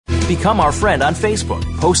Become our friend on Facebook.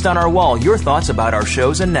 Post on our wall your thoughts about our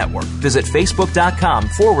shows and network. Visit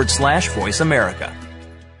facebook.com/Voice America.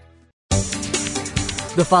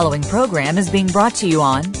 The following program is being brought to you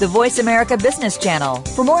on the Voice America Business Channel.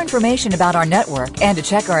 For more information about our network and to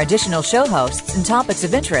check our additional show hosts and topics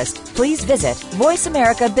of interest, please visit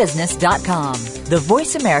voiceamericabusiness.com. The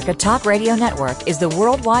Voice America Talk Radio Network is the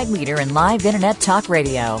worldwide leader in live Internet talk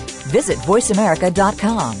radio. Visit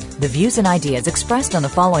voiceamerica.com. The views and ideas expressed on the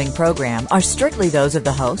following program are strictly those of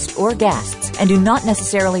the host or guests and do not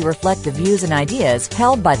necessarily reflect the views and ideas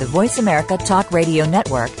held by the Voice America Talk Radio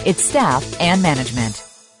Network, its staff, and management.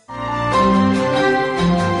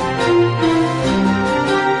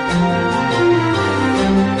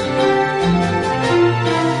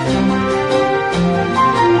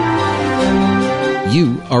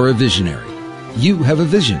 You are a visionary. You have a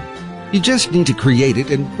vision. You just need to create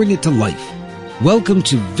it and bring it to life. Welcome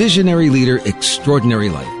to Visionary Leader Extraordinary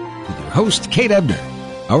Life with your host, Kate Ebner.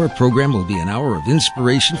 Our program will be an hour of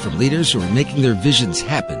inspiration from leaders who are making their visions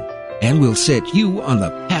happen, and will set you on the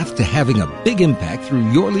path to having a big impact through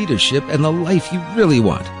your leadership and the life you really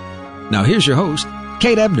want. Now here's your host,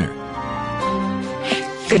 Kate Ebner.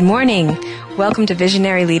 Good morning. Welcome to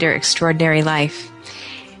Visionary Leader Extraordinary Life.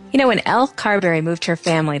 You know, when Elle Carberry moved her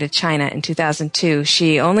family to China in 2002,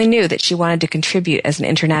 she only knew that she wanted to contribute as an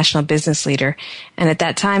international business leader. And at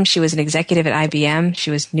that time, she was an executive at IBM.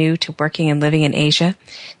 She was new to working and living in Asia.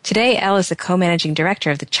 Today, Elle is the co-managing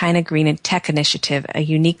director of the China Green and Tech Initiative, a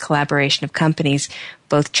unique collaboration of companies,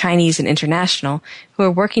 both Chinese and international, who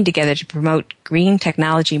are working together to promote green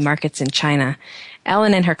technology markets in China.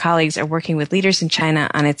 Ellen and her colleagues are working with leaders in China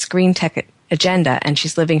on its green tech agenda, and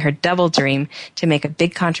she's living her double dream to make a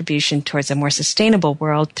big contribution towards a more sustainable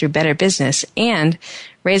world through better business and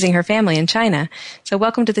raising her family in China. So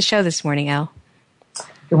welcome to the show this morning, Elle.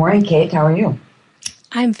 Good morning, Kate. How are you?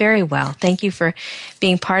 I'm very well. Thank you for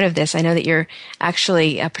being part of this. I know that you're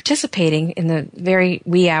actually participating in the very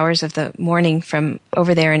wee hours of the morning from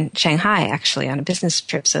over there in Shanghai, actually, on a business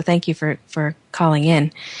trip. So thank you for calling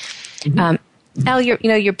in. Mm-hmm. Elle,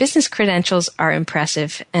 your business credentials are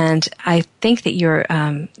impressive, and I think that you're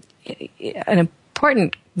an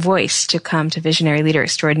important voice to come to Visionary Leader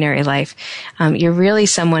Extraordinary Life. You're really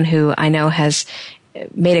someone who I know has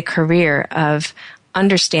made a career of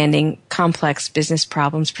understanding complex business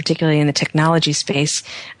problems, particularly in the technology space.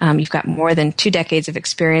 You've got more than 2 decades of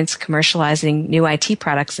experience commercializing new IT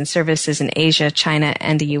products and services in Asia, China,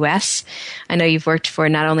 and the U.S. I know you've worked for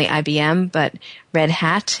not only IBM, but Red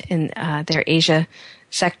Hat in their Asia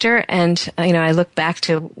sector. And, I look back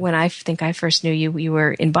to when I think I first knew you. You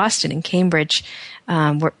were in Boston, in Cambridge,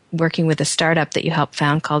 working with a startup that you helped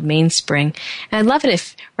found called Mainspring. And I'd love it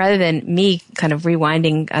if, rather than me kind of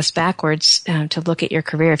rewinding us backwards to look at your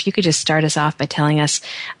career, if you could just start us off by telling us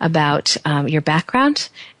about your background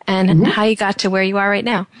and how you got to where you are right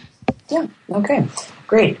now. Yeah, okay.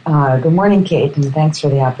 Great. Good morning, Kate, and thanks for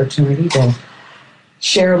the opportunity to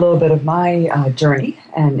share a little bit of my journey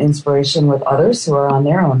and inspiration with others who are on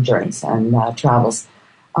their own journeys and travels.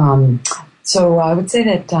 So I would say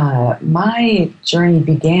that my journey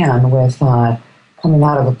began with coming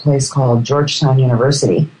out of a place called Georgetown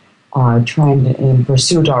University, trying to, in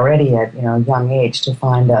pursuit already at a young age to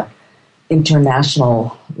find a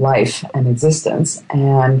international life and existence,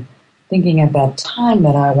 and thinking at that time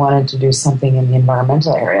that I wanted to do something in the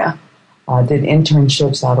environmental area. Did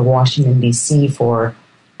internships out of Washington, D.C. for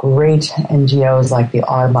great NGOs like the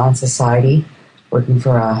Audubon Society, working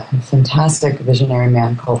for a fantastic visionary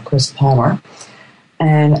man called Chris Palmer.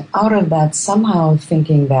 And out of that, somehow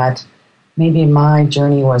thinking that maybe my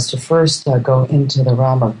journey was to first go into the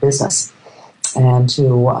realm of business and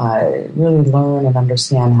to really learn and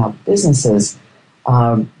understand how businesses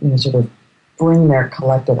sort of bring their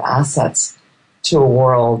collective assets to a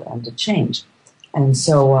world and to change. And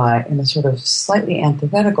so in a sort of slightly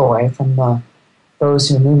antithetical way from those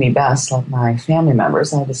who knew me best, like my family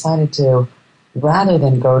members, I decided to, rather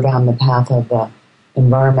than go down the path of the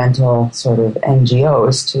environmental sort of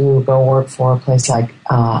NGOs, to go work for a place like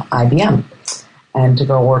IBM and to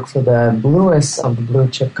go work for the bluest of the blue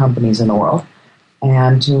chip companies in the world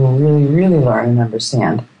and to really, really learn and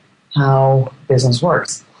understand how business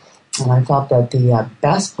works. And I felt that the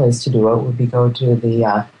best place to do it would be go to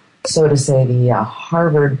the so to say, the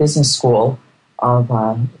Harvard Business School of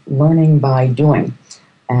learning by doing,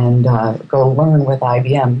 and go learn with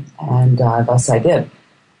IBM, and thus I did.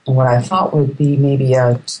 And what I thought would be maybe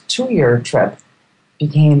a 2-year trip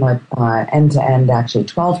became an end-to-end, actually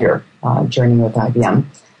 12-year journey with IBM.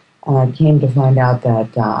 And I came to find out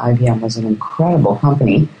that IBM was an incredible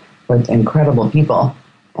company with incredible people,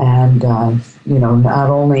 and not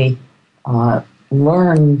only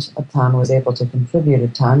learned a ton, was able to contribute a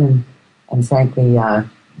ton, and frankly,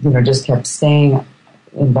 just kept staying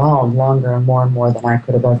involved longer and more than I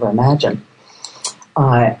could have ever imagined.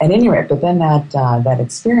 At any rate, but then that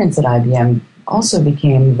experience at IBM also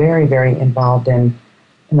became very, very involved in,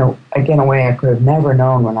 again, a way I could have never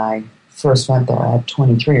known when I first went there at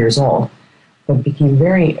 23 years old, but became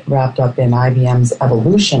very wrapped up in IBM's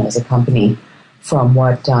evolution as a company from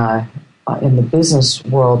what in the business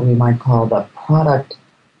world we might call the product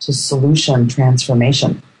to solution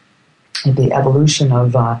transformation. The evolution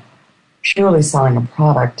of purely selling a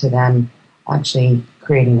product to then actually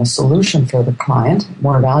creating a solution for the client,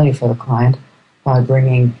 more value for the client, by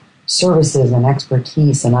bringing services and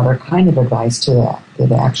expertise and other kind of advice to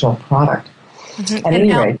the actual product. Mm-hmm. At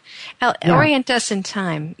any rate, orient us in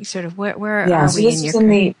time. Sort of where are so we this in your was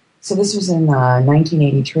career? So this was in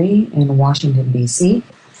 1983 in Washington, D.C.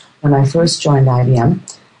 when I first joined IBM,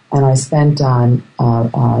 and I spent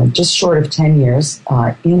just short of 10 years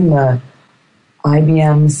in the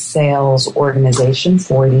IBM sales organization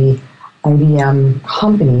for the IBM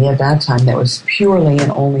company at that time that was purely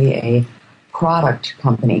and only a product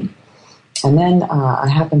company. And then I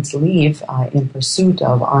happened to leave in pursuit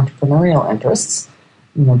of entrepreneurial interests,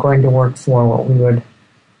 going to work for what we would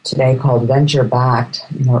today call venture-backed,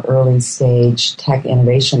 early-stage tech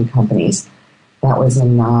innovation companies. That was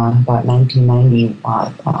in about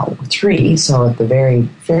 1993, so at the very,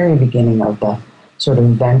 very beginning of the sort of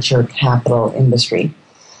venture capital industry.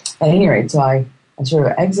 At any rate, so I sort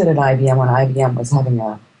of exited IBM when IBM was having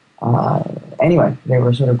they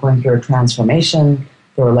were sort of going through a transformation.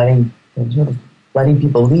 They were letting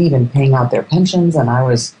people leave and paying out their pensions, and I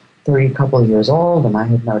was 30 couple of years old, and I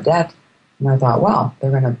had no debt. And I thought, wow,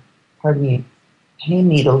 they're going to, pay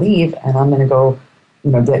me to leave, and I'm going to go,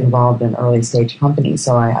 get involved in early stage companies.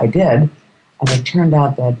 So I did, and it turned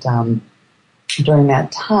out that during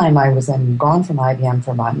that time, I was then gone from IBM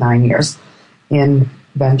for about 9 years in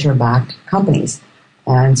venture-backed companies.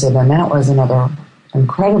 And so then that was another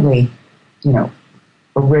incredibly,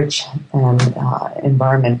 rich and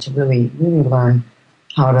environment to really, really learn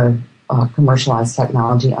how to commercialize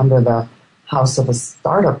technology under the house of a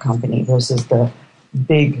startup company versus the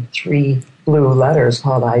big 3 blue letters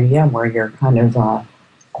called IBM, where you're kind of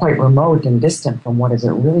quite remote and distant from what does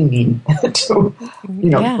it really mean to,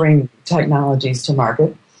 bring technologies to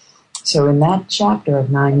market. So in that chapter of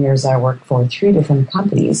 9 years, I worked for 3 different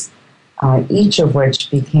companies, each of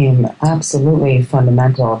which became absolutely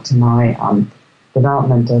fundamental to my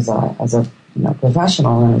development as a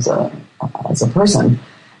professional and as a person.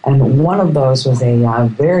 And one of those was a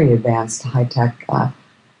very advanced high-tech,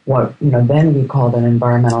 what then we called an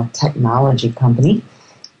environmental technology company,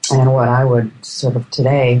 and what I would sort of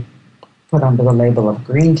today put under the label of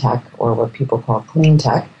green tech, or what people call clean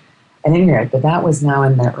tech. At any rate, but that was now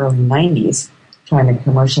in the early 90s, trying to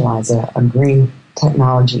commercialize a green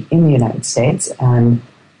technology in the United States. And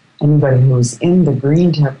anybody who's in the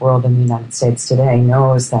green tech world in the United States today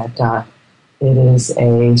knows that it is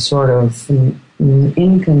a sort of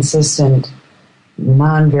inconsistent,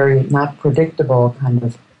 not predictable kind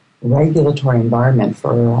of regulatory environment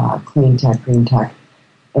for clean tech, green tech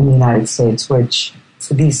in the United States, which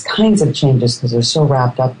for these kinds of changes, because they're so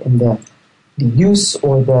wrapped up in the use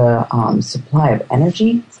or the supply of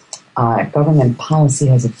energy, government policy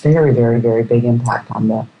has a very, very, very big impact on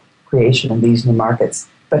the creation of these new markets.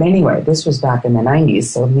 But anyway, this was back in the 90s,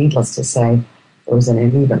 so needless to say, it was in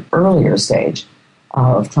an even earlier stage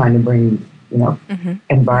of trying to bring,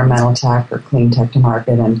 environmental tech or clean tech to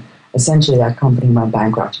market, and essentially that company went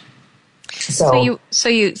bankrupt.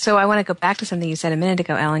 So I want to go back to something you said a minute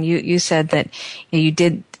ago, Ellen. You said that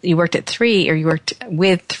you worked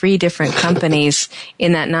with 3 different companies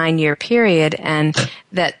in that 9-year period, and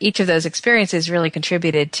that each of those experiences really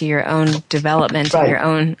contributed to your own development and your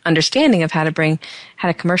own understanding of how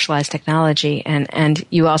to commercialize technology. And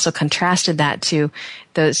you also contrasted that to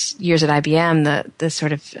those years at IBM, the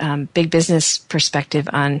sort of big business perspective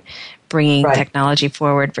on bringing technology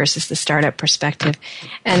forward versus the startup perspective.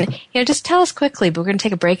 And, just tell us quickly, but we're going to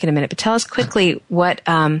take a break in a minute, but tell us quickly what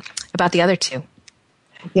about the other 2.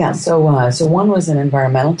 Yeah, so one was an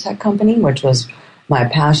environmental tech company, which was my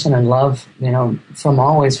passion and love,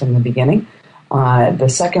 from the beginning. The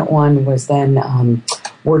second one was then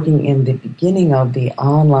working in the beginning of the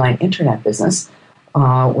online internet business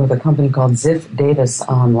with a company called Ziff Davis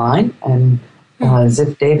Online. And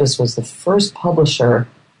Ziff Davis was the first publisher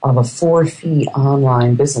of a 4-fee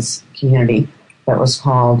online business community that was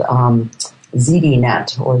called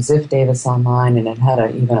ZDNet, or Ziff Davis Online, and it had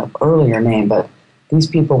even an earlier name, but these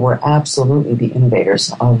people were absolutely the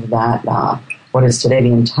innovators of that, what is today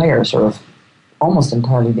the entire sort of almost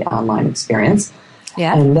entirely the online experience.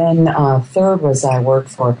 Yeah. And then third was I worked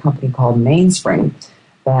for a company called Mainspring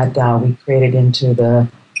that we created into the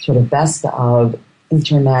sort of best of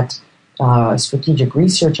internet strategic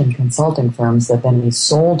research and consulting firms that then we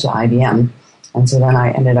sold to IBM. And so then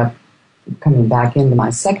I ended up coming back into my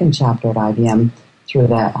second chapter at IBM through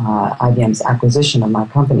IBM's acquisition of my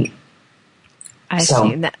company. I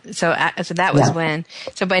see. So that was when.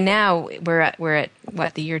 So by now we're at what,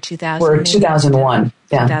 the year 2000? We're at 2001.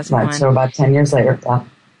 Yeah, 2001. Right. So about 10 years later. Yeah.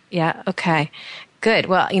 Yeah. Okay. Good.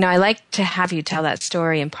 Well, I like to have you tell that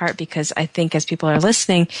story in part because I think as people are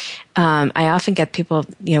listening, I often get people,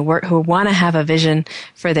 who want to have a vision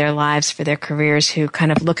for their lives, for their careers, who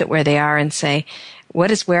kind of look at where they are and say, what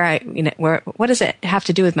does it have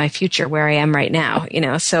to do with my future, where I am right now?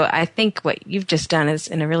 So I think what you've just done is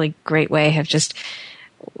in a really great way have just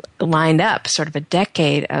lined up sort of a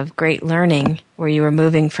decade of great learning where you were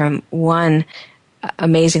moving from one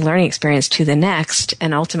amazing learning experience to the next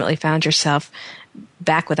and ultimately found yourself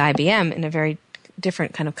back with IBM in a very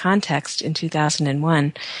different kind of context in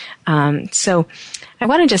 2001. So I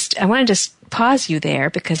want to just pause you there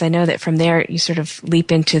because I know that from there you sort of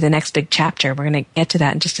leap into the next big chapter. We're going to get to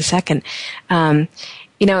that in just a second.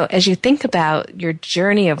 As you think about your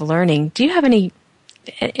journey of learning, do you have any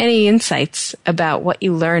insights about what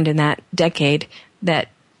you learned in that decade that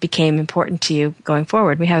became important to you going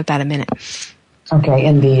forward? We have about a minute. Okay,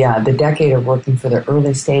 in the decade of working for the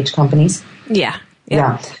early stage companies? Yeah.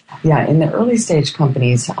 In the early stage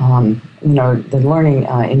companies, the learning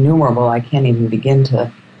innumerable, I can't even begin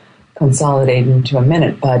to consolidate into a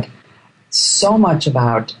minute, but so much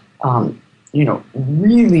about,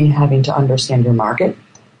 really having to understand your market,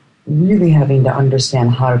 really having to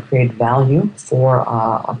understand how to create value for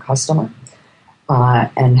a customer,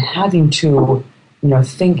 and having to,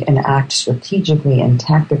 think and act strategically and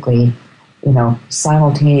tactically,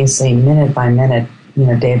 simultaneously, minute by minute,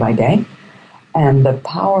 day by day. And the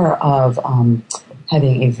power of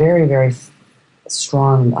having a very, very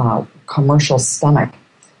strong commercial stomach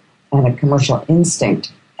and a commercial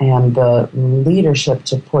instinct and the leadership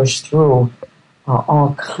to push through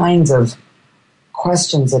all kinds of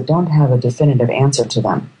questions that don't have a definitive answer to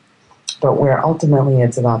them, but where ultimately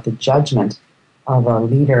it's about the judgment of a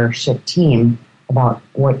leadership team about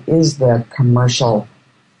what is the commercial,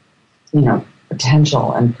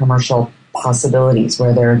 potential and commercial possibilities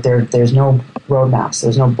where there's no roadmaps,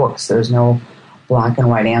 there's no books, there's no black and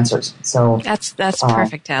white answers. So that's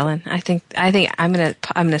perfect, Ellen. I think I'm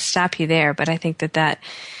gonna stop you there, but I think that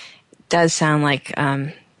does sound like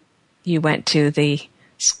you went to the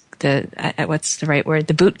what's the right word?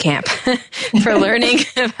 The boot camp for learning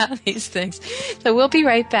about these things. So we'll be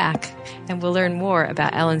right back, and we'll learn more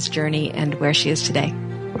about Ellen's journey and where she is today.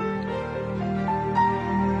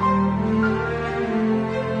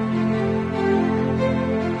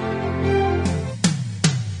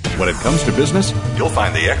 When it comes to business, you'll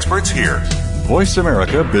find the experts here. Voice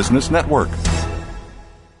America Business Network.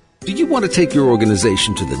 Do you want to take your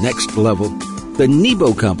organization to the next level? The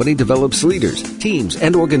Nebo Company develops leaders, teams,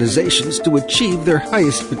 and organizations to achieve their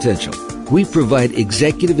highest potential. We provide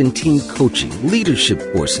executive and team coaching,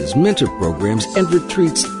 leadership courses, mentor programs, and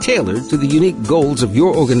retreats tailored to the unique goals of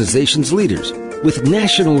your organization's leaders. With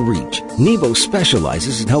national reach, Nebo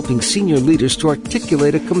specializes in helping senior leaders to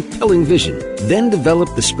articulate a compelling vision, then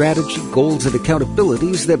develop the strategy, goals, and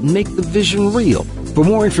accountabilities that make the vision real. For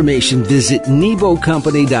more information, visit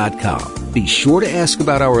NeboCompany.com. Be sure to ask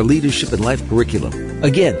about our leadership and life curriculum.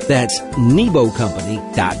 Again, that's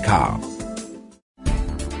NeboCompany.com.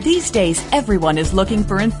 These days, everyone is looking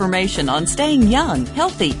for information on staying young,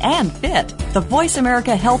 healthy, and fit. The Voice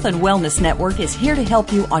America Health and Wellness Network is here to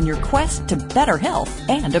help you on your quest to better health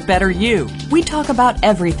and a better you. We talk about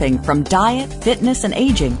everything from diet, fitness, and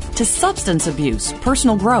aging to substance abuse,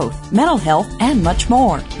 personal growth, mental health, and much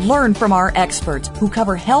more. Learn from our experts who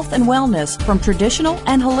cover health and wellness from traditional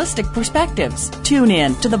and holistic perspectives. Tune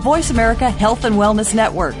in to the Voice America Health and Wellness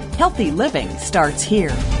Network. Healthy living starts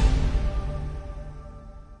here.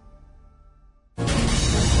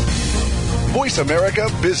 Voice America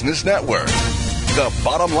Business Network, the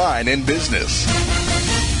bottom line in business.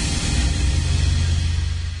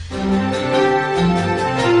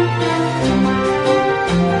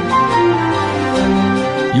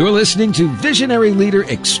 You're listening to Visionary Leader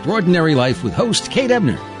Extraordinary Life with host Kate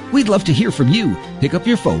Ebner. We'd love to hear from you. Pick up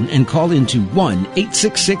your phone and call into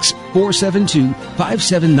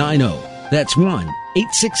 1-866-472-5790. That's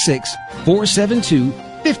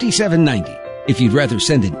 1-866-472-5790. If you'd rather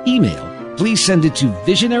send an email, please send it to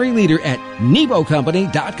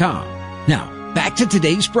visionaryleader@nebocompany.com. Now, back to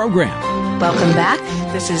today's program. Welcome back.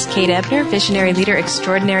 This is Kate Ebner, Visionary Leader,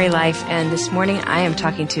 Extraordinary Life. And this morning I am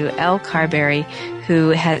talking to Elle Carberry, who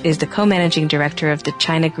is the co-managing director of the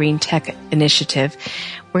China Green Tech Initiative.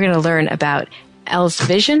 We're going to learn about Elle's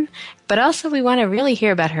vision, but also we want to really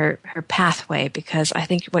hear about her pathway, because I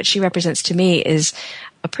think what she represents to me is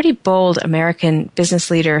a pretty bold American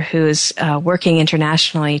business leader who is working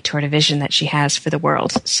internationally toward a vision that she has for the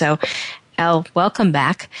world. So, Elle, welcome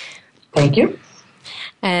back. Thank you.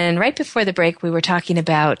 And right before the break, we were talking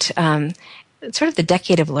about sort of the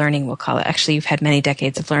decade of learning, we'll call it. Actually, you've had many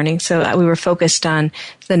decades of learning. So we were focused on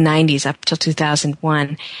the 90s up till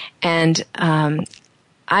 2001. And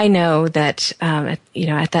I know that,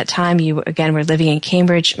 at that time you, again, were living in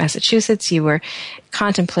Cambridge, Massachusetts. You were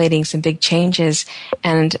contemplating some big changes.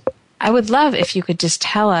 And I would love if you could just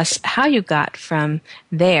tell us how you got from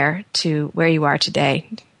there to where you are today.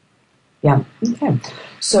 Yeah. Okay.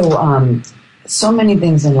 So many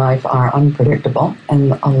things in life are unpredictable,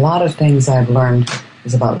 and a lot of things I've learned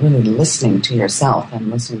is about really listening to yourself and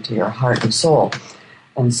listening to your heart and soul.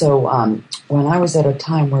 And so when I was at a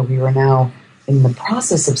time where we were now in the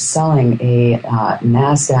process of selling a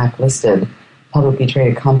NASDAQ-listed publicly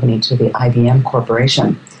traded company to the IBM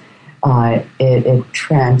Corporation, it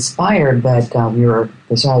transpired that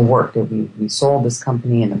this all worked. We sold this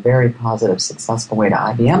company in a very positive, successful way to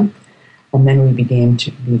IBM. And then we began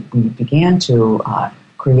to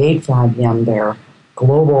create for IBM their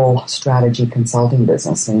global strategy consulting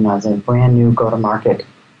business, as a brand new go-to-market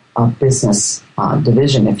business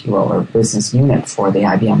division, if you will, or business unit for the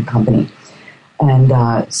IBM company. And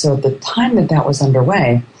so at the time that was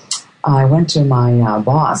underway, I went to my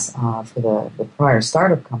boss for the prior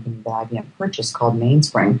startup company that IBM purchased called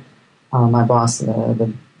Mainspring. My boss,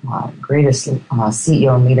 the greatest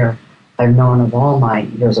CEO and leader I've known of all my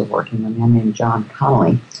years of working, a man named John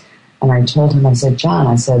Connolly. And I told him, I said, John,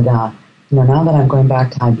 now that I'm going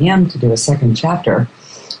back to IBM to do a second chapter,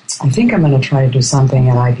 I think I'm going to try to do something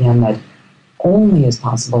at IBM that only is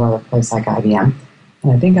possible at a place like IBM.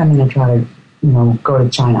 And I think I'm going to try to, go to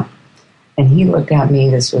China. And he looked at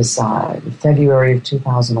me, this was February of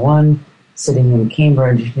 2001, sitting in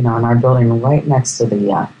Cambridge, in our building right next to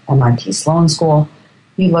the MIT Sloan School.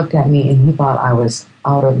 He looked at me and he thought I was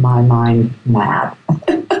out of my mind mad.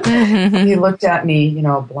 He looked at me,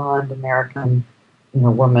 blonde American,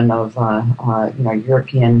 woman of,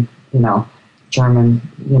 European, German,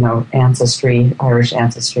 ancestry, Irish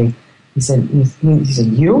ancestry. He said,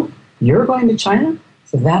 you're going to China?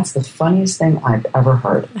 So that's the funniest thing I've ever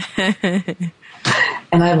heard.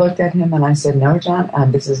 And I looked at him and I said, no, John,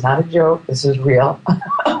 this is not a joke. This is real.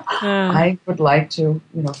 I would like to,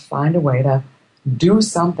 find a way to do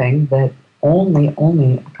something that only a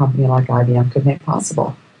company like IBM could make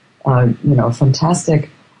possible. A fantastic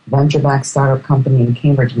venture-backed startup company in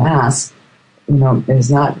Cambridge, Mass. It is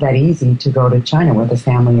not that easy to go to China with a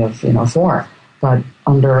family of 4, but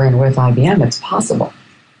under and with IBM, it's possible.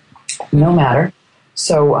 No matter.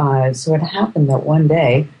 So it happened that one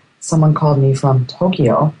day someone called me from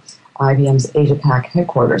Tokyo, IBM's Asia-Pac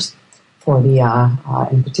headquarters, for the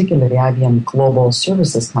in particular the IBM Global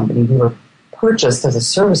Services Company. We were purchased as a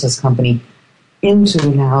services company into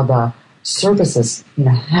now the services,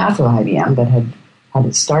 half of IBM that had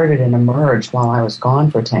started and emerged while I was gone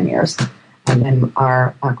for 10 years. And then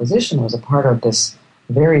our acquisition was a part of this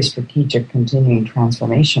very strategic continuing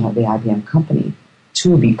transformation of the IBM company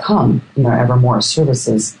to become, ever more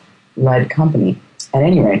services-led company. At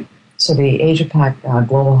any rate, so the Asia-Pac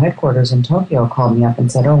global headquarters in Tokyo called me up and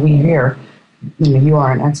said, we hear, you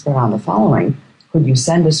are an expert on the following. Could you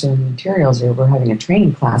send us your materials? We're having a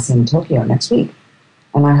training class in Tokyo next week.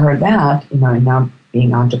 And I heard that, and now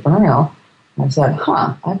being entrepreneurial, I said,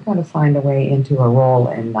 I've got to find a way into a role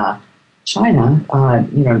in China.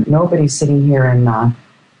 Nobody sitting here in,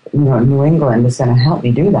 New England is going to help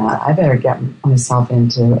me do that. I better get myself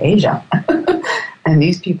into Asia. And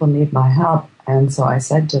these people need my help. And so I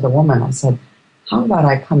said to the woman, I said, how about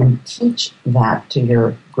I come and teach that to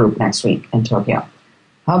your group next week in Tokyo?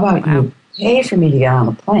 How about you pay for me to get on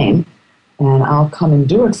the plane, and I'll come and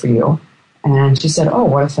do it for you? And she said,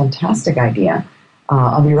 what a fantastic idea.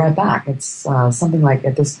 I'll be right back. It's something like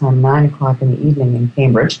at this time, 9 o'clock in the evening in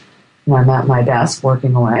Cambridge. And I'm at my desk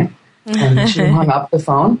working away. And she hung up the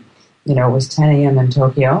phone. It was 10 a.m. in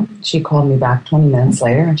Tokyo. She called me back 20 minutes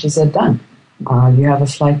later, and she said, done. You have a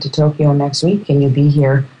flight to Tokyo next week. Can you be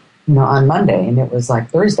here, on Monday? And it was like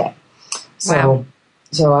Thursday. So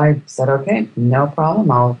I said, okay, no problem.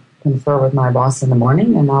 I'll confer with my boss in the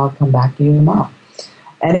morning, and I'll come back to you tomorrow.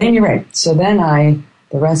 At any rate, so then I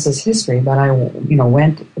the rest is history. But I,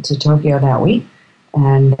 went to Tokyo that week,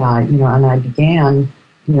 and and I began,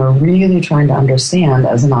 really trying to understand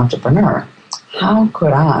as an entrepreneur, how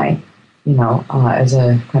could I, as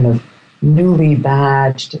a kind of newly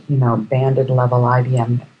badged, banded level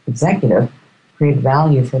IBM executive, create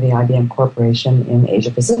value for the IBM Corporation in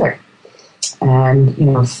Asia Pacific. And,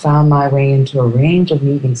 found my way into a range of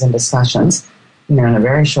meetings and discussions, in a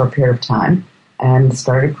very short period of time, and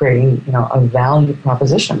started creating, a value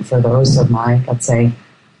proposition for those of my, let's say,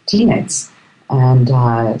 teammates. And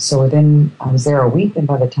so I was there a week, and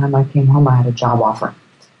by the time I came home, I had a job offer.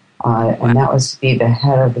 And that was to be the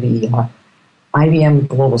head of the IBM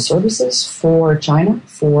Global Services for China,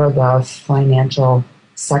 for the financial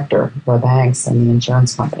sector, the banks and the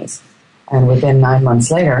insurance companies. And within 9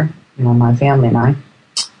 months later, my family and I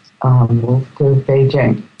moved to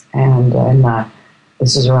Beijing. And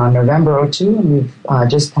this is around November 2002, and we've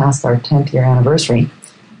just passed our 10th year anniversary,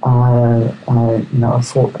 a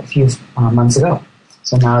few months ago.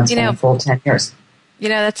 So now it's been a full 10 years.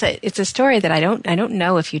 It's a story that I don't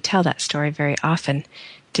know if you tell that story very often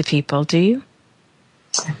to people. Do you?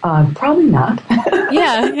 Probably not.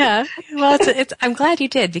 Yeah. Well, I'm glad you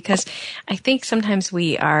did, because I think sometimes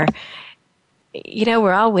we are,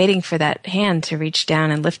 we're all waiting for that hand to reach down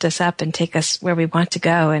and lift us up and take us where we want to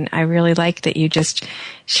go. And I really like that you just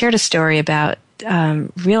shared a story about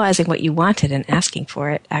realizing what you wanted and asking for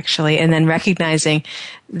it, actually, and then recognizing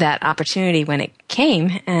that opportunity when it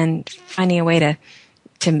came and finding a way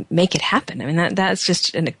to make it happen. I mean, that's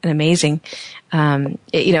just an amazing,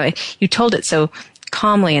 you told it so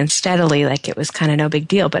calmly and steadily, like it was kind of no big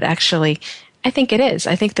deal, but actually, I think it is.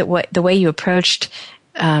 I think that the way you approached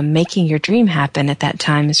making your dream happen at that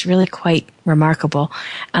time is really quite remarkable.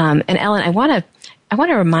 And Ellen, I want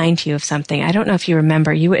to remind you of something. I don't know if you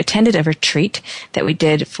remember, you attended a retreat that we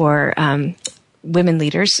did for women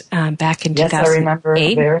leaders back in 2008. Yes, I remember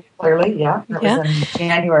very clearly, yeah. That was in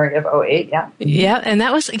January of 2008, yeah. Yeah, and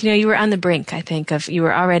that was, you were on the brink, I think, you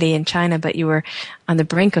were already in China, but you were on the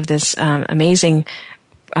brink of this amazing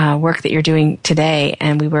work that you're doing today,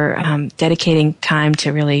 and we were dedicating time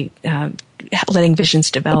to really letting visions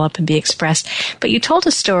develop and be expressed. But you told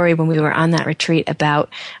a story when we were on that retreat about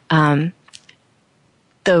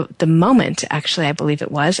the moment, actually, I believe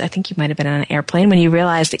it was, I think you might have been on an airplane, when you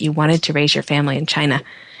realized that you wanted to raise your family in China.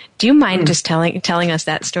 Do you mind just telling us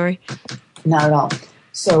that story? Not at all.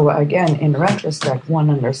 So again, in retrospect,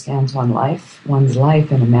 one understands one's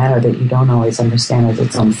life in a manner that you don't always understand as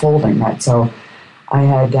it's unfolding, right? So I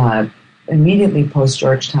had immediately post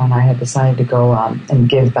Georgetown, I had decided to go and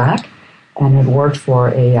give back, and had worked for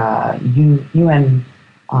a UN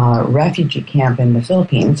refugee camp in the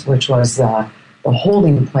Philippines, which was the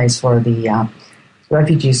holding place for the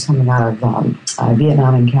refugees coming out of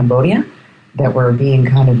Vietnam and Cambodia that were being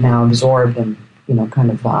kind of now absorbed and,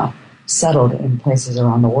 settled in places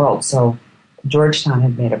around the world. So Georgetown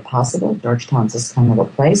had made it possible. Georgetown's this kind of a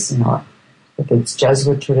place, with its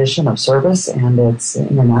Jesuit tradition of service and its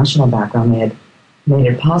international background, they had made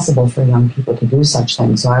it possible for young people to do such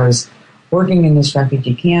things. So I was working in this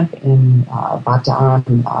refugee camp in Bataan,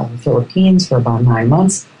 the Philippines, for about 9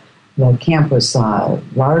 months. The camp was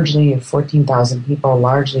largely 14,000 people,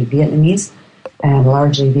 largely Vietnamese, and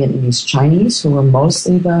largely Vietnamese Chinese, who were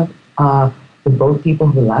mostly the boat people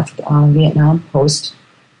who left Vietnam post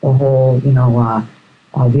the whole,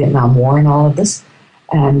 Vietnam War and all of this.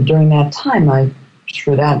 And during that time,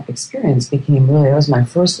 through that experience, it was my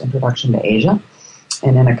first introduction to Asia,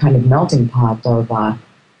 and in a kind of melting pot of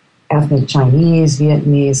ethnic Chinese,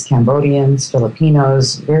 Vietnamese, Cambodians,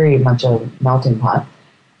 Filipinos, very much a melting pot.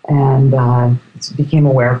 And became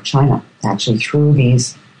aware of China, actually, through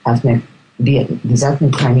these ethnic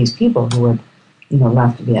Chinese people who had,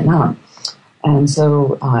 left Vietnam. And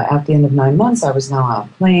so at the end of 9 months, I was now on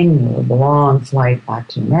a plane, the long flight back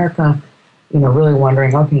to America, really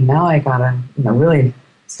wondering, okay, now I gotta, really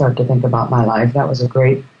start to think about my life. That was a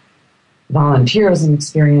great volunteerism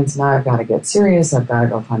experience. Now I've got to get serious. I've got to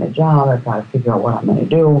go find a job. I've got to figure out what I'm going to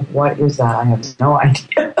do. What is that? I have no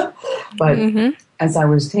idea. But as I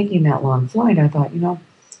was taking that long flight, I thought,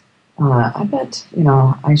 I bet,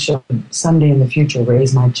 I should someday in the future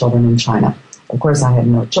raise my children in China. Of course, I had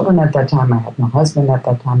no children at that time. I had no husband at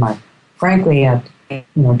that time. I, frankly, at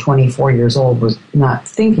 24 years old, was not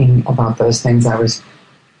thinking about those things. I was,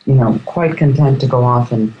 quite content to go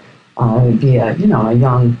off and be a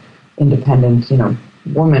young, independent,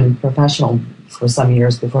 woman professional for some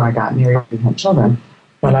years before I got married and had children.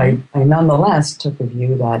 But I nonetheless took the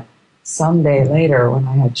view that someday later, when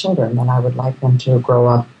I had children, that I would like them to grow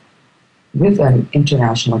up with an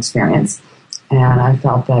international experience. And I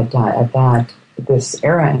felt that at that this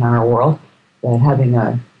era in our world, that having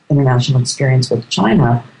an international experience with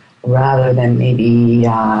China, rather than maybe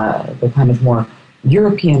the kind of more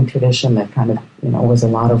European tradition that kind of, was a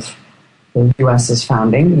lot of the U.S.'s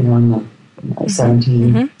founding, in the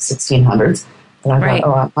 1600s. And I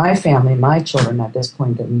thought, my family, my children at this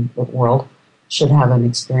point in the world should have an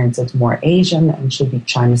experience that's more Asian and should be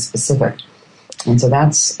China-specific. And so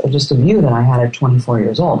that's just a view that I had at 24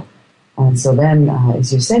 years old. And so then,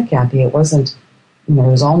 as you said, Kathy, it wasn't, it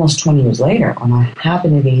was almost 20 years later when I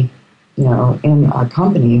happened to be, in a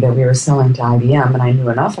company that we were selling to IBM, and I knew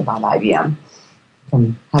enough about IBM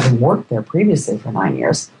from having worked there previously for 9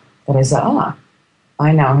 years that I said,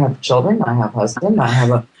 I now have children, I have a husband, I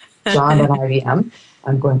have a job at IBM.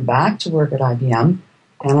 I'm going back to work at IBM,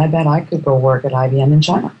 and I bet I could go work at IBM in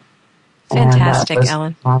China. Fantastic, and that was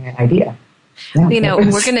Ellen. my idea. Yeah,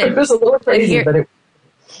 we're going to... It was a little crazy, but it...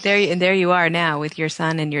 There you are now with your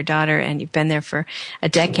son and your daughter, and you've been there for a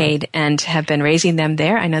decade and have been raising them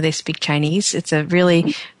there. I know they speak Chinese. It's a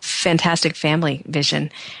really fantastic family vision.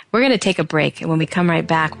 We're going to take a break, and when we come right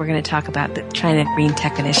back, we're going to talk about the China Green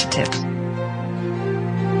Tech Initiative.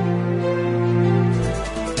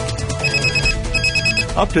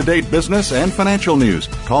 Up-to-date business and financial news.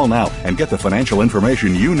 Call now and get the financial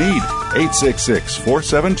information you need.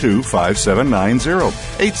 866-472-5790.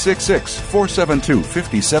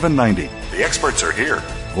 866-472-5790. The experts are here.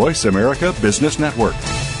 Voice America Business Network.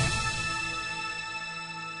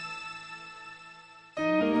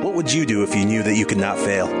 What would you do if you knew that you could not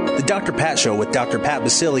fail? The Dr. Pat Show with Dr. Pat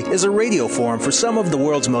Basili is a radio forum for some of the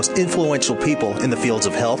world's most influential people in the fields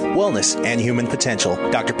of health, wellness, and human potential.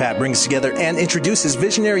 Dr. Pat brings together and introduces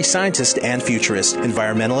visionary scientists and futurists,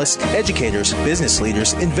 environmentalists, educators, business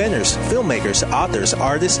leaders, inventors, filmmakers, authors,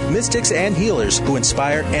 artists, mystics, and healers who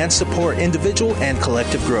inspire and support individual and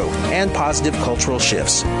collective growth and positive cultural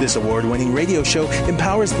shifts. This award-winning radio show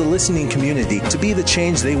empowers the listening community to be the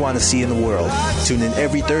change they want to see in the world. Tune in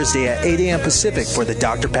every Thursday at 8 a.m. Pacific for the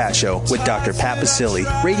Dr. Pat Show with Dr. Pat Basili,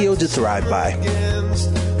 radio to thrive by.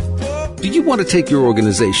 Do you want to take your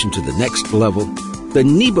organization to the next level? The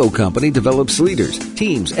Nebo Company develops leaders,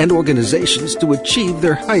 teams, and organizations to achieve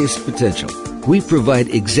their highest potential. We provide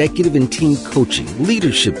executive and team coaching,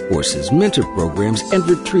 leadership courses, mentor programs, and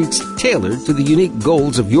retreats tailored to the unique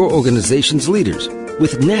goals of your organization's leaders.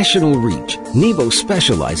 With national reach, Nebo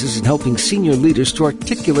specializes in helping senior leaders to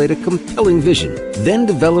articulate a compelling vision, then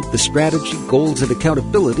develop the strategy, goals, and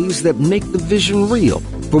accountabilities that make the vision real.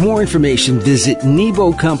 For more information, visit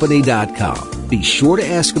NeboCompany.com. Be sure to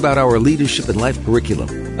ask about our leadership and life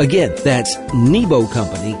curriculum. Again, that's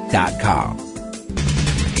NeboCompany.com.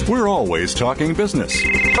 We're always talking business.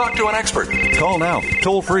 Talk to an expert. Call now,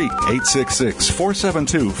 toll free,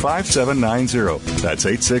 866-472-5790. That's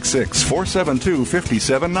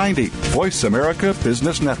 866-472-5790. Voice America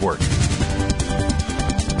Business Network.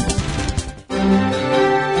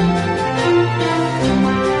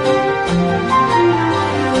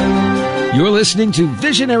 You're listening to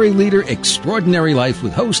Visionary Leader Extraordinary Life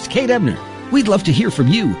with host Kate Ebner. We'd love to hear from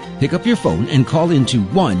you. Pick up your phone and call into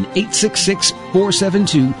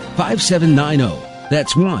 1-866-472-5790.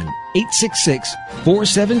 That's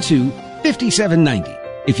 1-866-472-5790.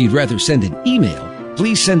 If you'd rather send an email,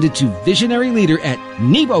 please send it to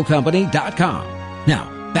visionaryleader@nebocompany.com. Now,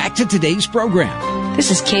 back to today's program. This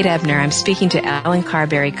is Kate Ebner. I'm speaking to Elle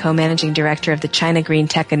Carberry, co-managing director of the China Green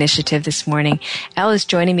Tech Initiative this morning. Elle is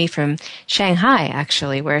joining me from Shanghai,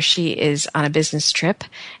 actually, where she is on a business trip,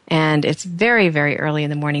 and it's very, very early in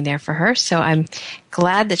the morning there for her. So I'm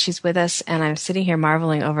glad that she's with us, and I'm sitting here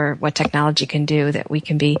marveling over what technology can do, that we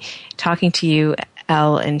can be talking to you,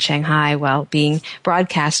 Elle, in Shanghai while being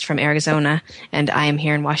broadcast from Arizona, and I am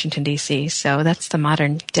here in Washington, D.C., so that's the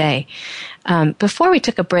modern day. Before we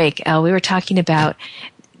took a break, Elle, we were talking about,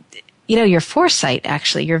 your foresight,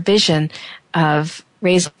 actually, your vision of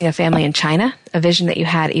raising a family in China, a vision that you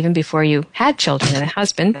had even before you had children and a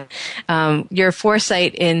husband, your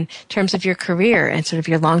foresight in terms of your career and sort of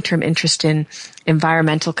your long-term interest in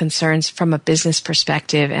environmental concerns from a business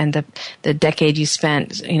perspective, and the decade you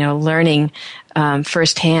spent, learning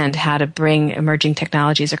firsthand how to bring emerging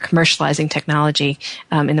technologies or commercializing technology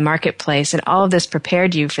in the marketplace. And all of this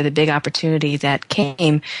prepared you for the big opportunity that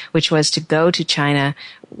came, which was to go to China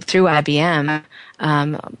through IBM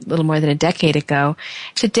a little more than a decade ago.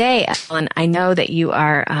 Today, Ellen, I know that you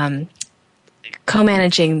are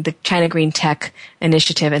co-managing the China Green Tech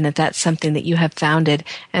Initiative, and that's something that you have founded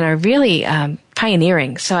and are really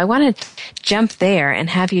pioneering. So I want to jump there and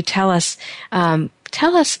have you tell us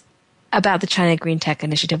about the China Green Tech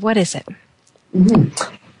Initiative. What is it?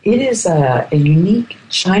 Mm-hmm. It is a unique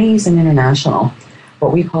Chinese and international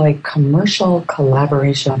what we call a commercial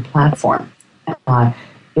collaboration platform.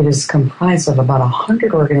 It is comprised of about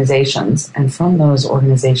 100 organizations, and from those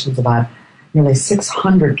organizations, about nearly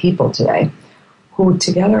 600 people today, who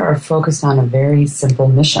together are focused on a very simple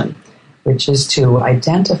mission, which is to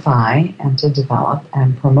identify and to develop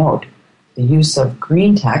and promote the use of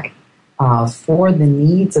green tech for the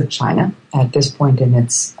needs of China at this point in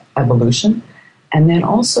its evolution, and then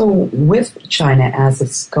also with China as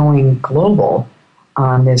it's going global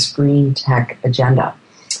on this green tech agenda.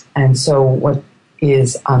 And so what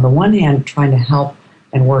is, on the one hand, trying to help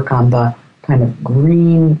and work on the kind of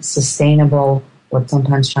green, sustainable, what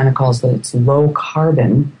sometimes China calls its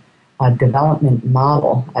low-carbon development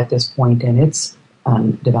model at this point in its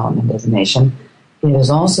development as a nation. It is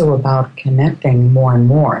also about connecting more and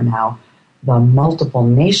more now the multiple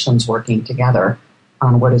nations working together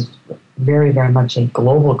on what is very, very much a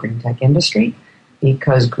global green tech industry,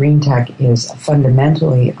 because green tech is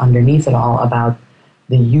fundamentally underneath it all about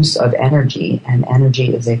the use of energy, and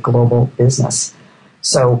energy is a global business.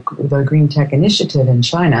 So the Green Tech Initiative in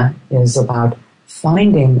China is about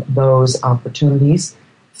finding those opportunities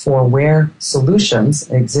for where solutions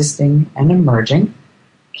existing and emerging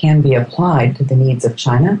can be applied to the needs of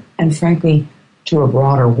China and, frankly, to a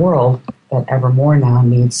broader world that ever more now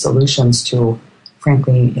needs solutions to,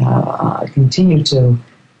 frankly, continue to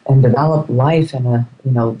and develop life in a,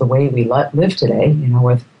 the way we live today,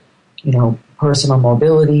 with, personal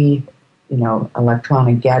mobility,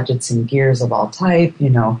 electronic gadgets and gears of all type,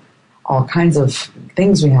 all kinds of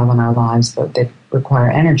things we have in our lives that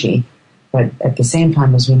require energy. But at the same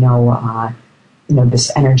time, as we know,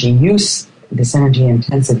 this energy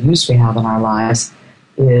intensive use we have in our lives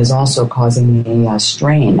is also causing a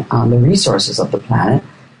strain on the resources of the planet.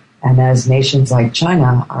 And as nations like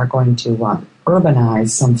China are going to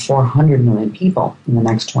urbanize some 400 million people in the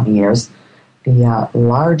next 20 years, the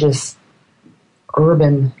largest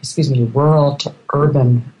rural to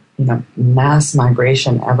urban, mass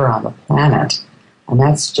migration ever on the planet. And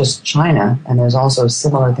that's just China. And there's also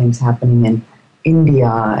similar things happening in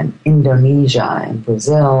India and Indonesia and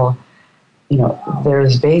Brazil.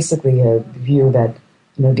 There's basically a view that,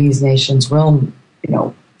 these nations will,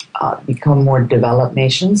 become more developed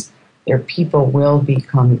nations. Their people will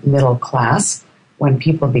become middle class. When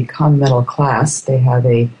people become middle class, they have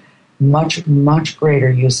a much, much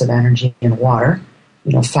greater use of energy and water,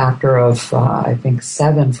 factor of, I think,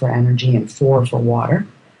 7 for energy and 4 for water.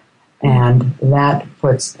 And that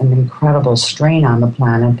puts an incredible strain on the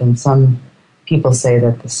planet. And some people say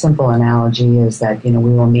that the simple analogy is that, we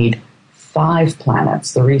will need 5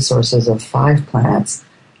 planets, the resources of 5 planets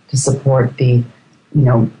to support the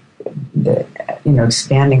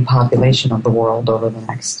expanding population of the world over the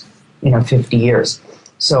next, 50 years.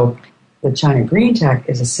 So the China Green Tech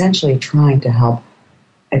is essentially trying to help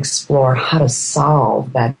explore how to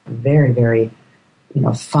solve that very, very,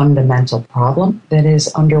 fundamental problem that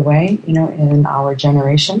is underway, in our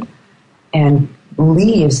generation, and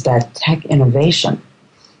believes that tech innovation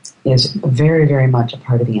is very, very much a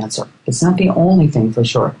part of the answer. It's not the only thing for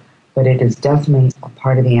sure, but it is definitely a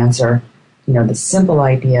part of the answer. The simple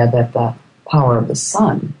idea that the power of the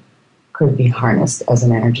sun could be harnessed as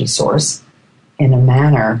an energy source in a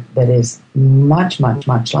manner that is much, much,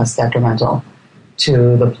 much less detrimental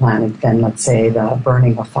to the planet than, let's say, the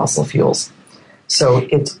burning of fossil fuels. So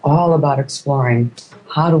it's all about exploring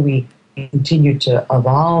how do we continue to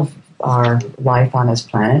evolve our life on this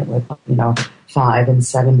planet with, 5 and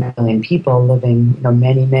 7 billion people living,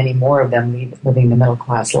 many, many more of them living the middle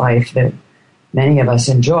class life that many of us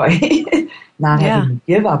enjoy, not having to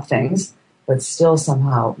give up things, but still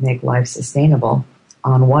somehow make life sustainable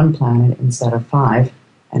on one planet instead of 5,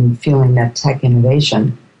 and feeling that tech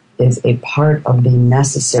innovation is a part of the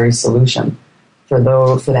necessary solution for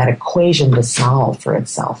that equation to solve for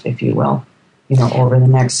itself, if you will, over the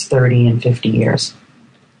next 30 and 50 years.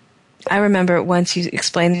 I remember once you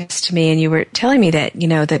explained this to me and you were telling me that,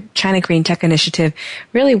 the China Green Tech Initiative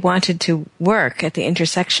really wanted to work at the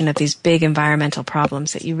intersection of these big environmental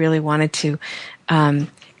problems, that you really wanted to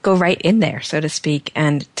go right in there, so to speak,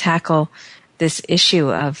 and tackle this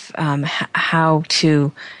issue of how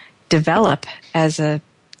to develop as a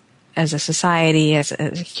society, as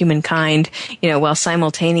a humankind, while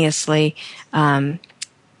simultaneously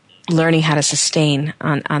learning how to sustain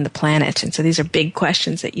on the planet. And so these are big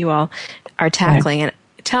questions that you all are tackling. Right.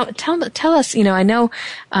 And tell us, I know,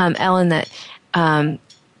 Ellen, that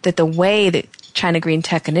the way that China Green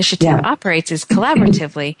Tech Initiative operates is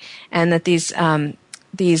collaboratively, and that these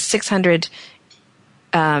 600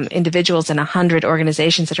 individuals and 100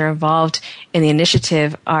 organizations that are involved in the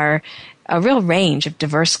initiative are a real range of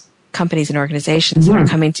diverse companies and organizations that are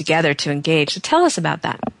coming together to engage. So tell us about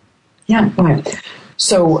that. Yeah, go ahead.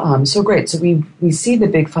 So great. So we see the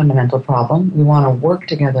big fundamental problem. We want to work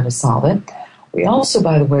together to solve it. We also,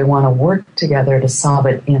 by the way, want to work together to solve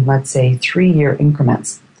it in, let's say, 3-year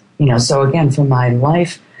increments. So again, from my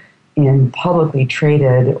life in publicly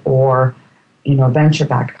traded or,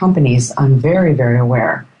 venture-backed companies, I'm very, very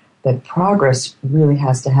aware that progress really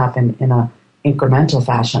has to happen in a incremental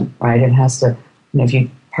fashion, right? It has to, if you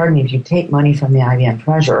take money from the IBM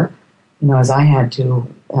treasurer, as I had to,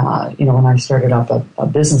 when I started up a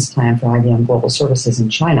business plan for IBM Global Services in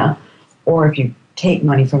China, or if you take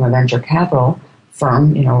money from a venture capital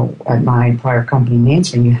firm, at my prior company,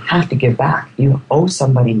 Mainstream, you have to give back. You owe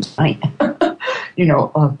somebody money, a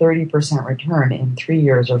 30% return in 3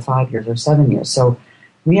 years or 5 years or 7 years. So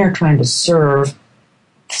we are trying to solve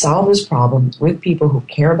this problem with people who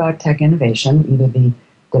care about tech innovation, either the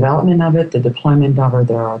development of it, the deployment of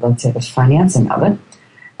it, or let's say the financing of it.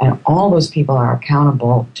 And all those people are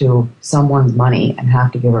accountable to someone's money and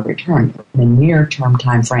have to give a return in a near-term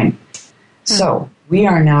time frame. So we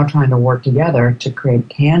are now trying to work together to create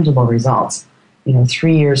tangible results,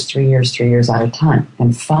 3 years at a time,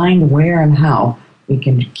 and find where and how we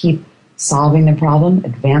can keep solving the problem,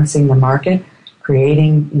 advancing the market,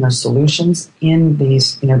 creating, solutions in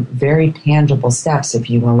these, very tangible steps, if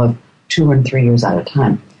you will, of 2 and 3 years at a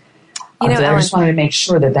time. So I just wanted to make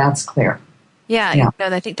sure that that's clear. Yeah. No,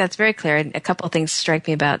 I think that's very clear. A couple of things strike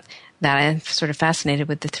me about that. I'm sort of fascinated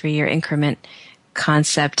with the 3-year increment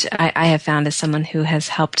concept. I have found as someone who has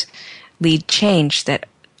helped lead change that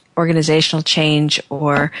organizational change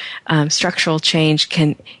or structural change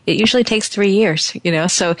it usually takes 3 years,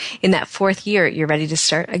 so in that 4th year, you're ready to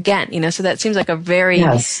start again, so that seems like a very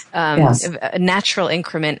a natural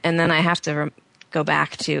increment. And then I have to go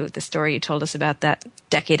back to the story you told us about that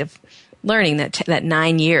decade of learning, that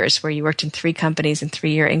 9 years where you worked in 3 companies in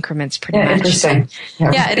 3-year increments pretty much. Interesting.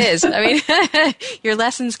 Yeah, it is. I mean, your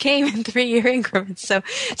lessons came in 3-year increments. So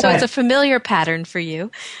it's a familiar pattern for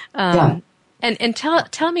you. And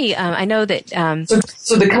tell me, I know that...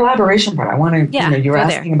 So the collaboration part, I want to, you were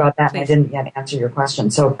asking about that, and I didn't yet answer your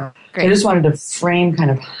question. So I just wanted to frame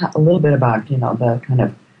kind of a little bit about, the kind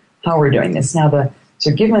of how we're doing this. Now,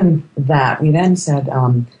 so given that, we then said,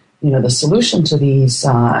 the solution to these,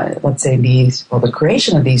 let's say the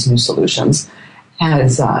creation of these new solutions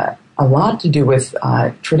has a lot to do with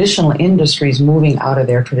traditional industries moving out of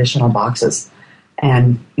their traditional boxes.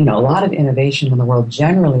 And, a lot of innovation in the world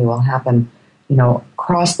generally will happen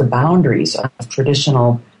across the boundaries of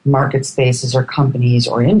traditional market spaces or companies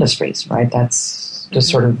or industries, right? That's just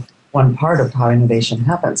sort of one part of how innovation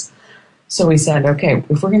happens. So we said, okay,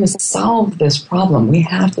 if we're going to solve this problem, we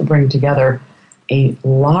have to bring together a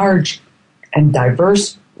large and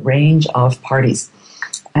diverse range of parties.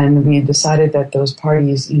 And we decided that those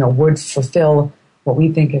parties, would fulfill what we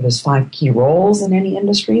think of as 5 key roles in any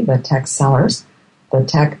industry: the tech sellers, the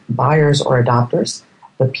tech buyers or adopters,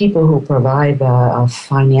 the people who provide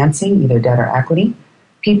financing, either debt or equity,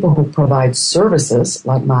 people who provide services,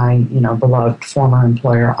 like my beloved former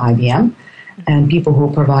employer IBM, and people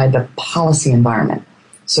who provide the policy environment.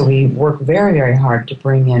 So we work very, very hard to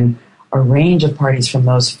bring in a range of parties from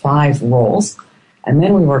those 5 roles, and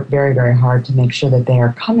then we work very, very hard to make sure that they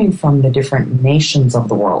are coming from the different nations of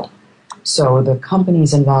the world. So the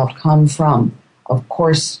companies involved come from, of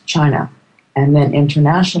course, China, and then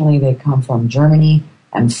internationally they come from Germany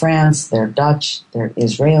and France. They're Dutch, they're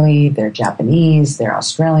Israeli, they're Japanese, they're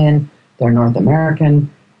Australian, they're North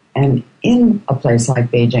American. And in a place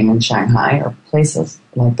like Beijing and Shanghai, or places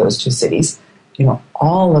like those 2 cities,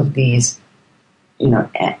 all of these,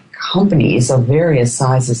 companies of various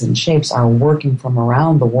sizes and shapes are working from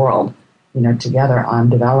around the world, together on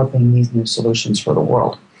developing these new solutions for the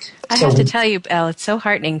world. I have to tell you, Elle, it's so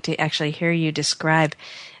heartening to actually hear you describe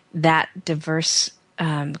that diverse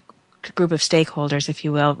group of stakeholders, if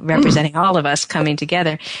you will, representing all of us coming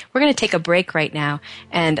together. We're going to take a break right now,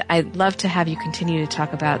 and I'd love to have you continue to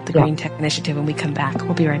talk about the Green Tech Initiative when we come back.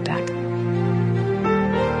 We'll be right back.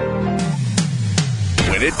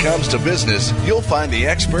 When it comes to business, you'll find the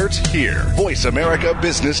experts here. Voice America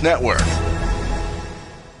Business Network.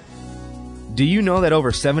 Do you know that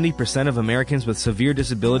over 70% of Americans with severe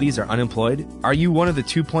disabilities are unemployed? Are you one of the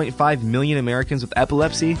 2.5 million Americans with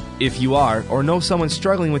epilepsy? If you are, or know someone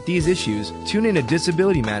struggling with these issues, tune in to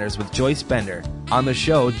Disability Matters with Joyce Bender. On the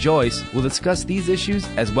show, Joyce will discuss these issues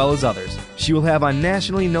as well as others. She will have on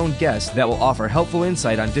nationally known guests that will offer helpful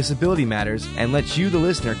insight on disability matters and let you, the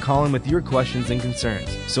listener, call in with your questions and concerns.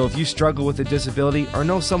 So if you struggle with a disability or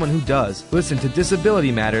know someone who does, listen to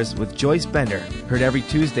Disability Matters with Joyce Bender, heard every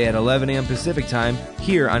Tuesday at 11 a.m. Pacific Time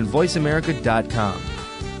here on voiceamerica.com.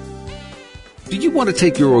 Do you want to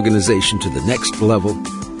take your organization to the next level?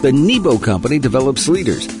 The Nebo Company develops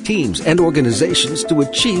leaders, teams, and organizations to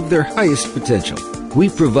achieve their highest potential. We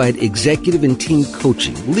provide executive and team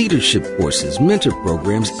coaching, leadership courses, mentor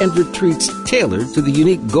programs, and retreats tailored to the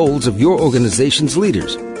unique goals of your organization's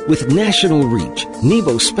leaders. With national reach,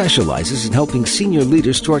 Nebo specializes in helping senior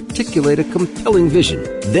leaders to articulate a compelling vision,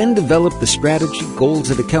 then develop the strategy, goals,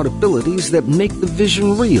 and accountabilities that make the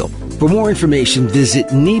vision real. For more information, visit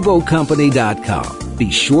NeboCompany.com. Be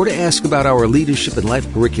sure to ask about our leadership and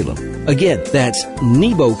life curriculum. Again, that's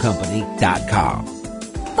NeboCompany.com.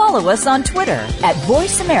 Follow us on Twitter at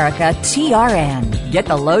VoiceAmericaTRN. Get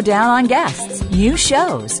the lowdown on guests, new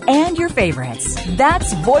shows, and your favorites.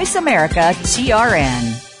 That's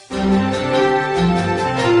VoiceAmericaTRN.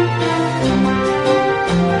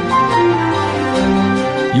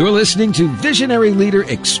 You're listening to Visionary Leader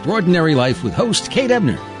Extraordinary Life with host Kate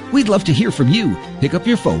Ebner. We'd love to hear from you. Pick up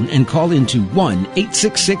your phone and call into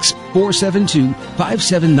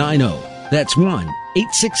 1-866-472-5790. That's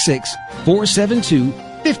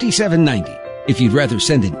 1-866-472-5790. If you'd rather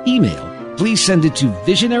send an email, please send it to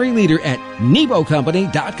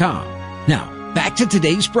visionaryleader@nebocompany.com. Now, back to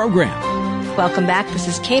today's program. Welcome back. This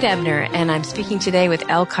is Kate Ebner, and I'm speaking today with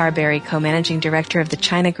Elle Carberry, co-managing director of the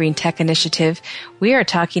China Green Tech Initiative. We are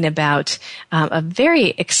talking about a very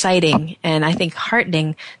exciting and I think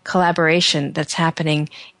heartening collaboration that's happening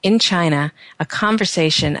in China, a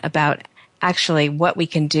conversation about actually what we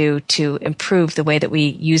can do to improve the way that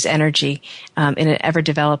we use energy in an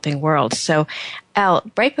ever-developing world. So, Elle,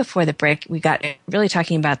 right before the break, we got really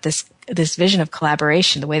talking about this vision of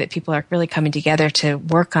collaboration, the way that people are really coming together to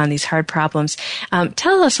work on these hard problems.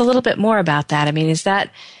 Tell us a little bit more about that. I mean, has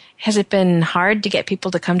it been hard to get people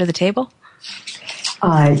to come to the table?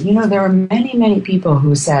 There are many, many people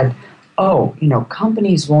who said,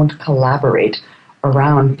 companies won't collaborate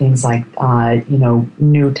around things like,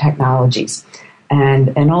 new technologies.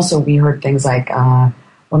 And also we heard things like,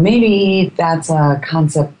 maybe that's a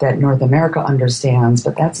concept that North America understands,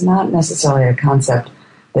 but that's not necessarily a concept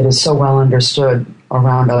that is so well understood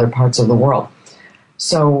around other parts of the world.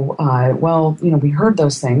 So, we heard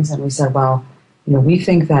those things and we said, we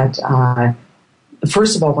think that,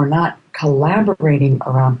 first of all, we're not collaborating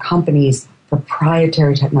around companies'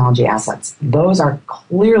 proprietary technology assets. Those are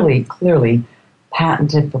clearly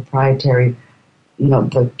patented proprietary,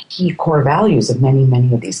 the key core values of many,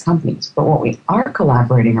 many of these companies. But what we are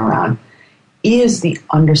collaborating around is the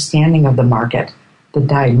understanding of the market, the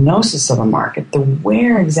diagnosis of a market, the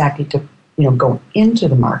where exactly to, go into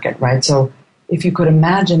the market, right? So if you could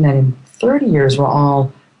imagine that in 30 years we're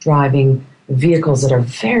all driving vehicles that are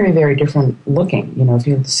very, very different looking. If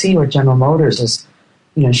you see what General Motors has,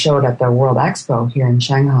 showed at the World Expo here in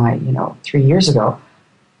Shanghai, 3 years ago,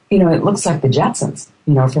 it looks like the Jetsons,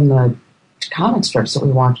 from the comic strips that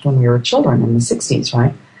we watched when we were children in the 60s,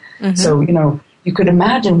 right? Mm-hmm. So, you could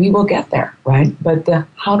imagine we will get there, right? But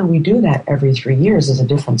how do we do that every 3 years is a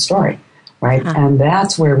different story, right? Uh-huh. And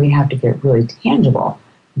that's where we have to get really tangible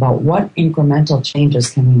about what incremental changes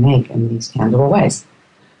can we make in these tangible ways.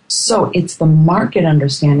 So it's the market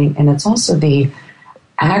understanding, and it's also the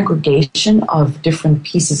aggregation of different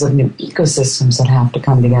pieces of new ecosystems that have to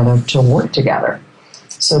come together to work together.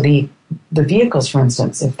 So the vehicles, for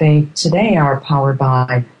instance, if they today are powered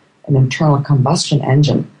by an internal combustion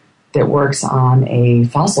engine that works on a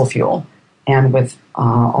fossil fuel and with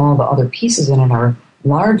all the other pieces in it are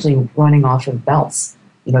largely running off of belts,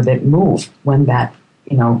 that move when that,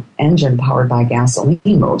 engine powered by gasoline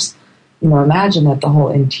moves. Imagine that the whole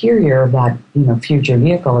interior of that, future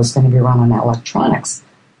vehicle is going to be run on electronics.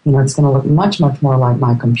 It's going to look much, much more like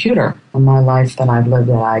my computer and my life that I've lived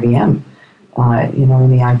at IBM. In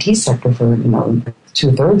the IT sector for,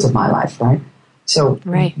 2/3 of my life, right? So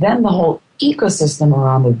then the whole ecosystem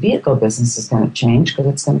around the vehicle business is going to change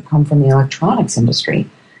because it's going to come from the electronics industry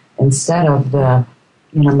instead of the,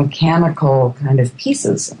 mechanical kind of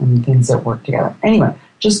pieces and things that work together. Anyway,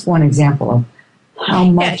 just one example of how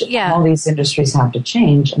much all these industries have to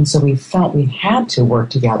change. And so we felt we had to work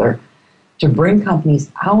together to bring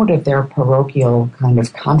companies out of their parochial kind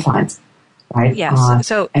of confines. Right?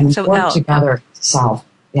 Yes. And work together to solve.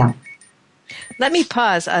 Yeah. Let me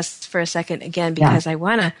pause us for a second again because I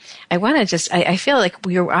feel like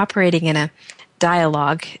we are operating in a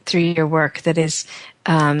dialogue through your work that is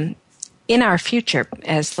in our future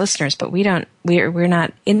as listeners, but we're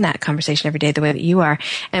not in that conversation every day the way that you are.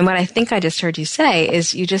 And what I think I just heard you say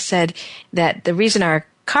is you just said that the reason our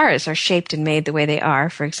cars are shaped and made the way they are,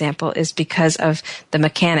 for example, is because of the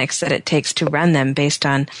mechanics that it takes to run them based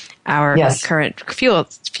on our current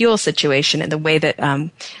fuel situation and the way that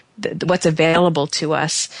what's available to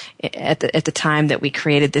us at the time that we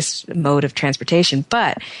created this mode of transportation.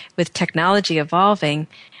 But with technology evolving,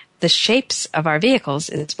 the shapes of our vehicles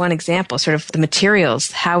is one example, sort of the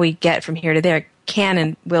materials, how we get from here to there can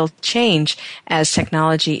and will change as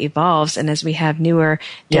technology evolves and as we have newer,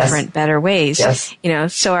 different, better ways. Yes.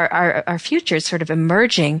 So our future is sort of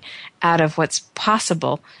emerging out of what's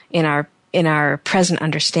possible in our present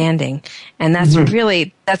understanding. And that's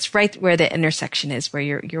that's right where the intersection is, where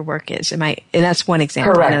your work is. And that's one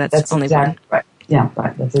example. Correct. I know that's only exactly one. Right. Yeah,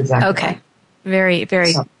 right. That's exactly okay. Right. Very,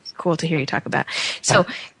 very cool to hear you talk about. So,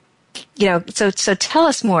 so tell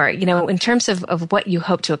us more, in terms of what you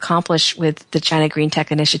hope to accomplish with the China Green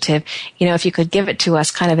Tech Initiative, if you could give it to us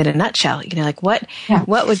kind of in a nutshell,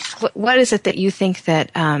 what is it that you think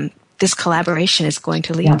that this collaboration is going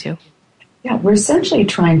to lead to? Yeah, we're essentially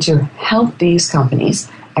trying to help these companies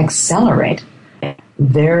accelerate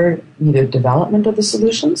their either development of the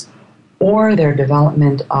solutions or their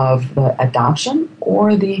development of the adoption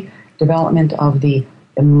or the development of the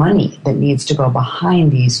money that needs to go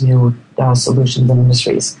behind these new solutions and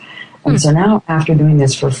industries. And so now, after doing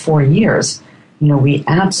this for 4 years, we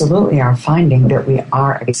absolutely are finding that we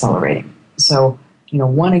are accelerating. So,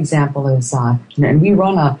 one example is, and we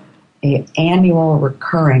run a annual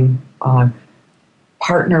recurring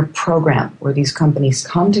partner program where these companies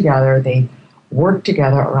come together, they work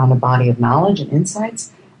together around a body of knowledge and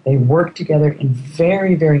insights. They work together in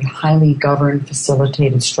very, very highly governed,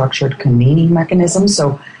 facilitated, structured convening mechanisms.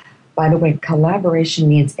 So, by the way, collaboration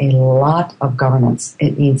needs a lot of governance.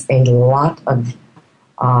 It needs a lot of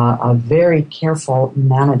very careful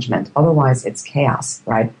management. Otherwise, it's chaos,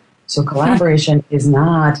 right? So collaboration is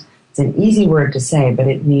not, it's an easy word to say, but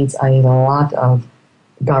it needs a lot of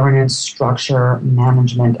governance, structure,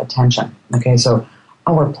 management, attention. Okay, so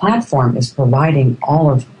our platform is providing all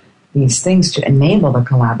of these things to enable the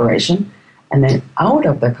collaboration. And then out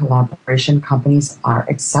of the collaboration, companies are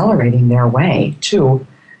accelerating their way to,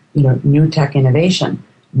 new tech innovation,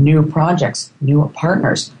 new projects, new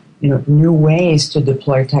partners, new ways to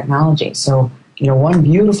deploy technology. So, one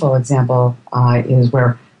beautiful example is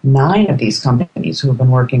where 9 of these companies who have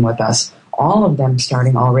been working with us, all of them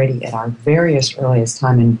starting already at our various earliest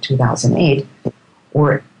time in 2008,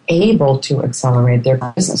 were able to accelerate their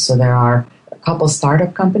business. So there are a couple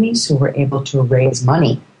startup companies who were able to raise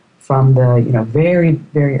money from the very,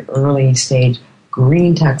 very early stage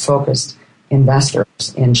green tech focused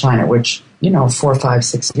investors in China, which 4, 5,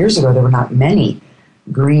 6 years ago there were not many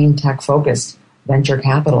green tech focused venture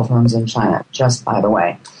capital firms in China, just by the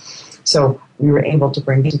way. So we were able to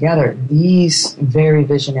bring together these very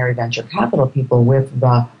visionary venture capital people with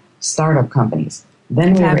the startup companies.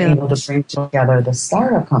 Then we were able to bring together the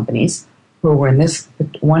startup companies who were, in this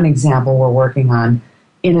one example, we're working on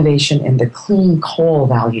innovation in the clean coal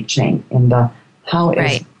value chain, in the how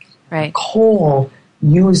is coal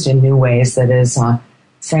used in new ways that is,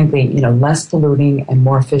 frankly, less polluting and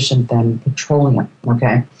more efficient than petroleum.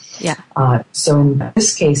 Okay. Yeah. So in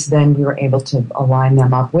this case, then we were able to align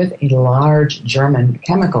them up with a large German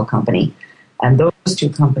chemical company, and those two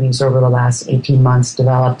companies over the last 18 months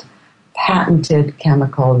developed patented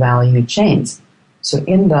chemical value chains. So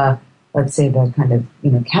in the, let's say, the kind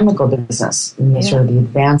of chemical business, in the sort of the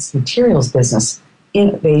advanced materials business,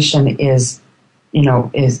 innovation is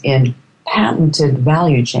in patented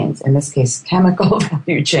value chains. In this case, chemical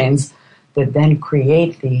value chains that then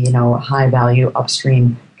create the high value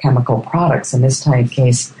upstream chemical products. In this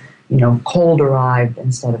case, coal derived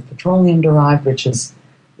instead of petroleum derived, which is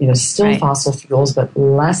still fossil fuels, but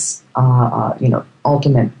less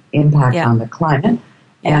ultimate impact on the climate,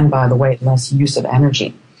 and by the way, less use of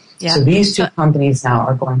energy. Yeah. So these two companies now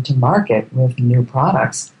are going to market with new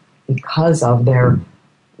products because of their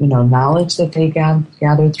knowledge that they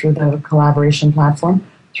gathered through the collaboration platform,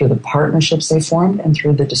 through the partnerships they formed, and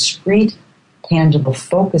through the discrete, tangible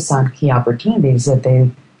focus on key opportunities that they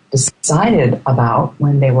decided about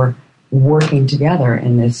when they were working together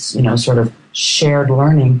in this, sort of shared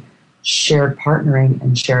learning, shared partnering,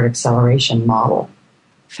 and shared acceleration model.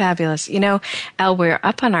 Fabulous. You know, Elle, we're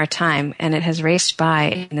up on our time, and it has raced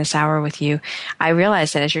by in this hour with you. I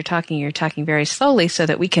realize that as you're talking very slowly so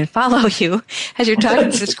that we can follow you as you're talking,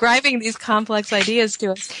 describing these complex ideas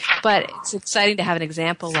to us. But it's exciting to have an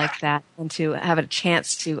example like that and to have a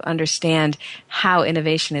chance to understand how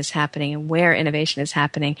innovation is happening and where innovation is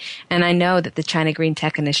happening. And I know that the China Green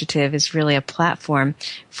Tech Initiative is really a platform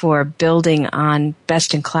for building on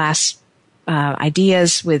best-in-class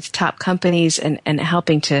ideas with top companies and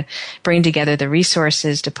helping to bring together the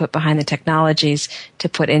resources to put behind the technologies to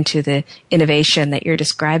put into the innovation that you're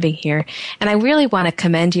describing here. And I really want to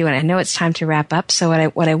commend you, and I know it's time to wrap up. So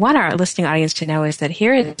what I want our listening audience to know is that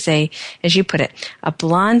here is as you put it, a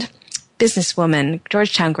blonde businesswoman,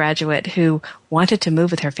 Georgetown graduate who wanted to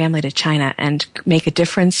move with her family to China and make a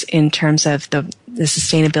difference in terms of the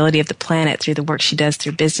sustainability of the planet through the work she does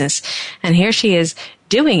through business. And here she is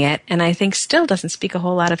doing it, and I think still doesn't speak a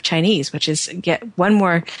whole lot of Chinese, which is one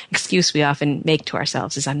more excuse we often make to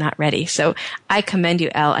ourselves is I'm not ready. So I commend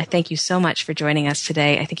you, Elle. I thank you so much for joining us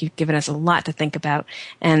today. I think you've given us a lot to think about.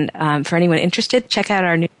 And for anyone interested, check out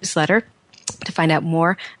our newsletter to find out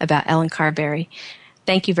more about Elle Carberry.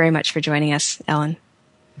 Thank you very much for joining us, Ellen.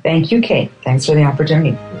 Thank you, Kate. Thanks for the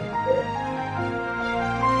opportunity.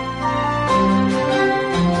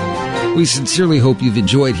 We sincerely hope you've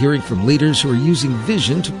enjoyed hearing from leaders who are using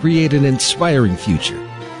vision to create an inspiring future.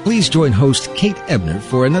 Please join host Kate Ebner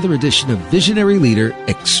for another edition of Visionary Leader,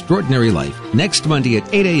 Extraordinary Life next Monday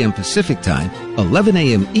at 8 a.m. Pacific Time, 11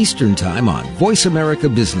 a.m. Eastern Time on Voice America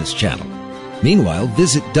Business Channel. Meanwhile,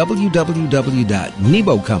 visit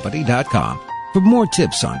www.nebocompany.com for more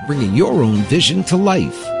tips on bringing your own vision to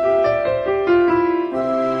life.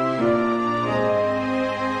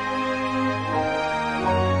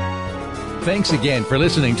 Thanks again for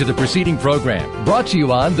listening to the preceding program, brought to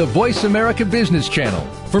you on the Voice America Business Channel.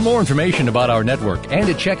 For more information about our network and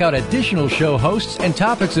to check out additional show hosts and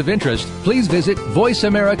topics of interest, please visit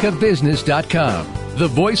voiceamericabusiness.com. The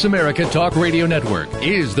Voice America Talk Radio Network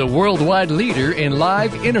is the worldwide leader in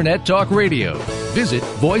live Internet talk radio. Visit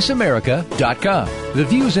voiceamerica.com. The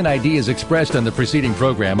views and ideas expressed on the preceding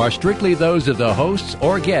program are strictly those of the hosts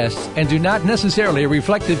or guests and do not necessarily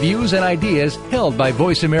reflect the views and ideas held by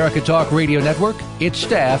Voice America Talk Radio Network, its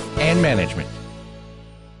staff, and management.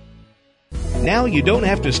 Now you don't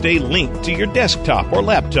have to stay linked to your desktop or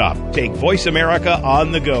laptop. Take Voice America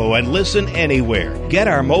on the go and listen anywhere. Get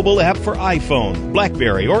our mobile app for iPhone,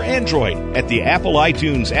 BlackBerry, or Android at the Apple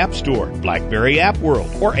iTunes App Store, BlackBerry App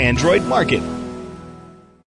World, or Android Market.